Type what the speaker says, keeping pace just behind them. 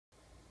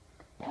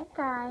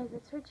guys,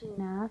 it's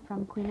Regina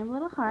from Queen of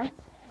Little Hearts.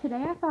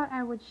 Today I thought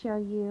I would show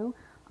you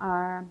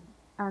our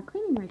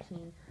cleaning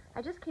routine.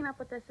 I just came up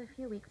with this a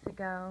few weeks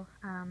ago.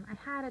 I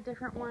had a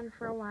different one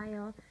for a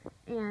while,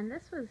 and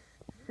this was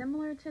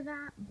similar to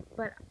that,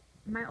 but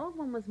my old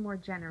one was more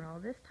general.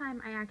 This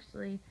time I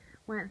actually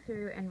went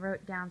through and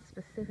wrote down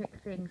specific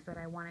things that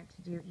I wanted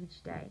to do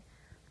each day.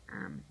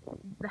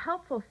 The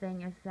helpful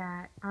thing is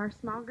that our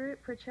small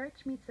group for church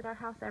meets at our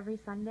house every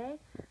Sunday,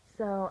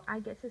 so I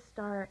get to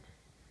start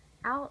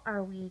out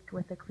our week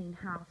with a clean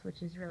house,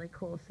 which is really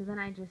cool. So then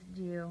I just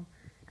do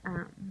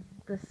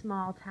the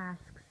small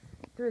tasks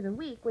through the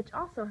week, which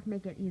also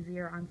make it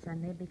easier on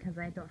Sunday because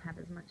I don't have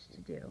as much to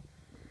do.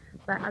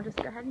 But I'll just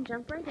go ahead and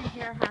jump right in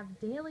here. I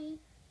have daily,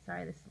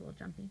 sorry this is a little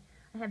jumpy,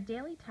 I have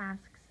daily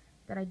tasks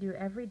that I do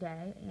every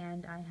day,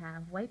 and I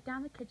have wiped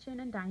down the kitchen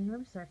and dining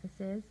room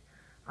surfaces.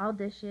 All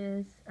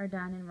dishes are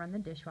done and run the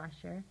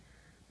dishwasher.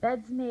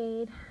 Bed's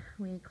made.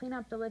 We clean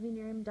up the living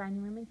room,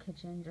 dining room, and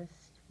kitchen,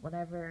 just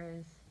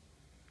whatever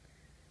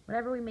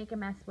we make a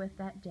mess with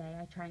that day.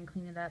 I try and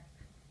clean it up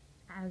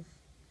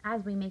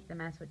as we make the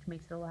mess, which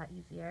makes it a lot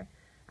easier.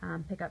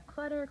 Pick up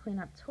clutter, clean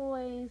up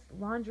toys.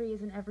 Laundry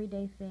is an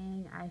everyday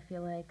thing. I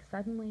feel like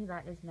suddenly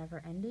that is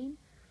never ending.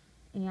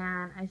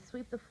 And I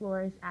sweep the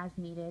floors as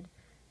needed.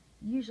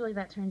 Usually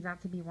that turns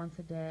out to be once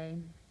a day.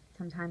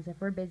 Sometimes if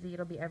we're busy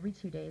it'll be every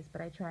 2 days,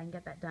 but I try and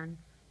get that done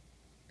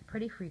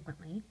pretty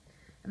frequently.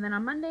 And then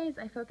on Mondays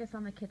I focus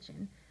on the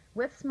kitchen.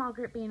 With small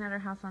group being at our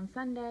house on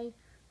Sunday,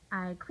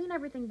 I clean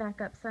everything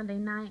back up Sunday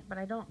night, but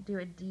I don't do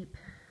a deep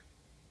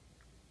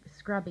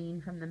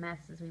scrubbing from the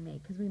messes we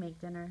make, because we make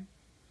dinner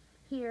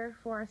here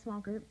for our small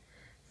group.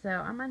 So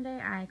on Monday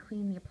I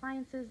clean the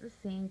appliances, the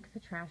sink, the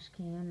trash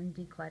can, and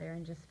declutter,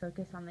 and just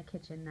focus on the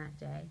kitchen that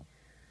day.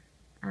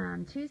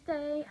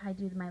 Tuesday I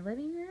do my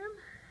living room.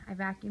 I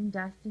vacuum,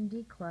 dust, and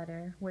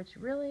declutter, which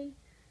really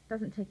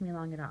doesn't take me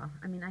long at all.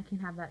 I mean, I can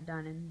have that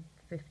done in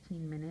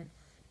 15 minutes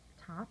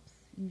tops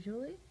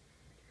usually.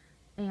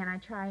 And I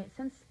try,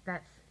 since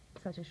that's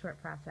such a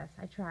short process,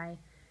 I try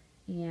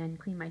and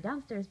clean my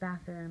downstairs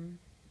bathroom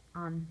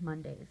on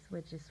Mondays,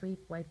 which is sweep,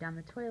 wipe down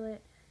the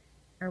toilet,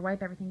 or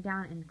wipe everything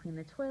down and clean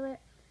the toilet.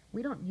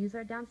 We don't use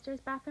our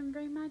downstairs bathroom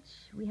very much.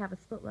 We have a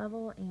split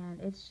level,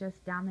 and it's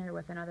just down there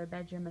with another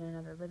bedroom and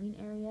another living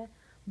area,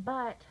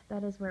 but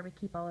that is where we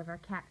keep all of our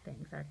cat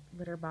things, our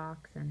litter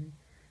box and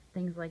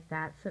things like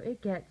that, so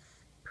it gets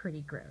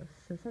pretty gross.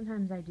 So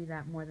sometimes I do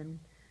that more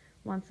than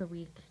once a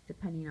week,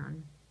 depending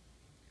on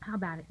how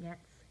bad it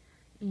gets.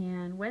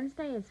 And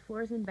Wednesday is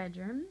floors and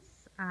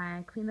bedrooms.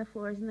 I clean the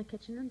floors in the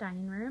kitchen and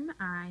dining room.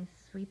 I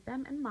sweep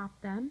them and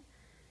mop them.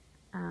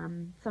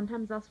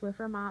 Sometimes I'll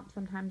Swiffer mop,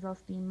 sometimes I'll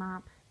steam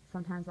mop,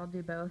 sometimes I'll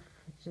do both.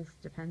 It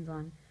just depends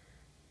on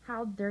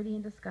how dirty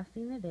and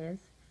disgusting it is.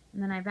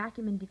 And then I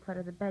vacuum and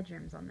declutter the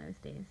bedrooms on those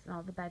days.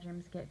 All the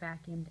bedrooms get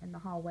vacuumed in the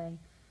hallway,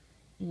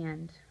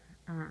 and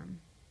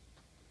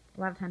a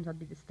lot of times I'll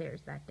do the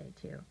stairs that day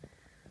too.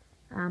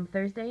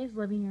 Thursday is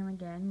living room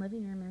again.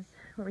 Living room is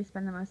where we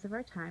spend the most of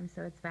our time,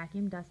 so it's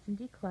vacuum, dust, and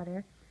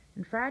declutter.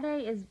 And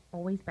Friday is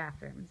always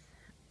bathrooms.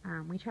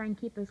 We try and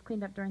keep those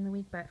cleaned up during the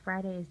week, but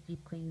Friday is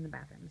deep cleaning the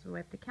bathrooms. We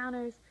wipe the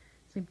counters,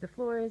 sweep the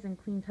floors,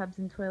 and clean tubs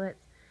and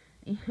toilets.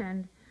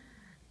 And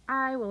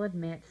I will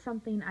admit,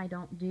 something I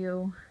don't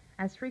do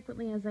as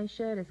frequently as I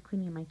should is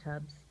cleaning my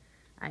tubs.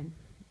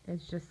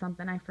 It's just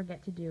something I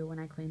forget to do when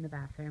I clean the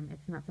bathroom.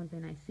 It's not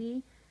something I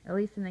see, at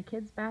least in the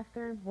kids'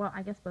 bathroom. Well,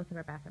 I guess both of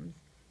our bathrooms,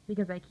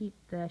 because I keep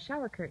the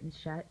shower curtains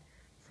shut,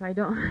 so I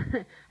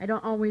don't I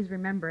don't always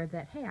remember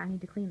that, hey, I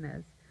need to clean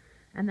those.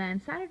 And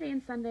then Saturday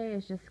and Sunday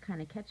is just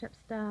kind of catch-up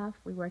stuff.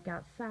 We work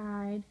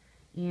outside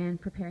and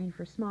preparing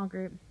for small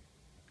group,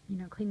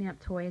 cleaning up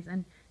toys.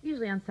 And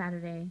usually on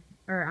Saturday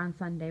or on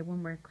Sunday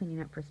when we're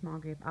cleaning up for small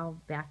group, I'll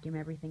vacuum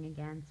everything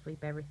again,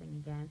 sweep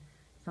everything again.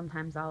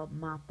 Sometimes I'll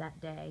mop that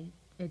day.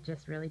 It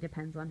just really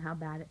depends on how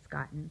bad it's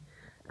gotten.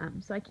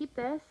 So I keep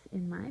this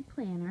in my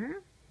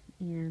planner,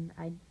 and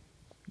I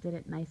did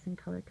it nice and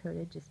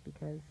color-coded just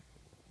because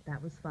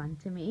that was fun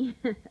to me.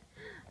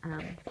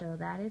 So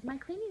that is my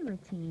cleaning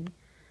routine.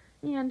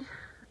 And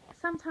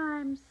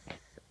sometimes,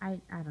 I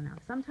don't know,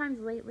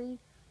 sometimes lately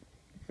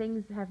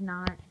things have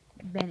not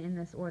been in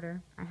this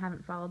order. I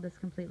haven't followed this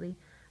completely.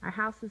 Our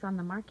house is on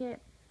the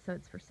market, so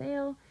it's for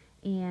sale,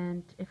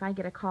 and if I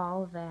get a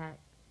call that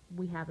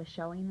we have a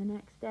showing the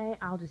next day,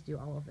 I'll just do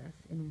all of this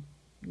in,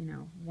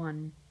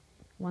 one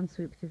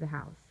swoop through the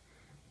house,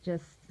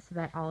 just so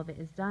that all of it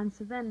is done,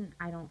 so then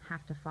I don't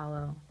have to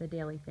follow the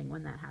daily thing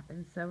when that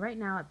happens. So right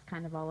now it's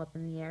kind of all up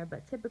in the air,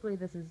 but typically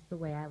this is the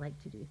way I like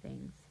to do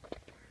things.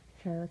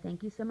 So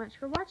thank you so much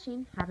for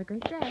watching. Have a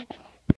great day.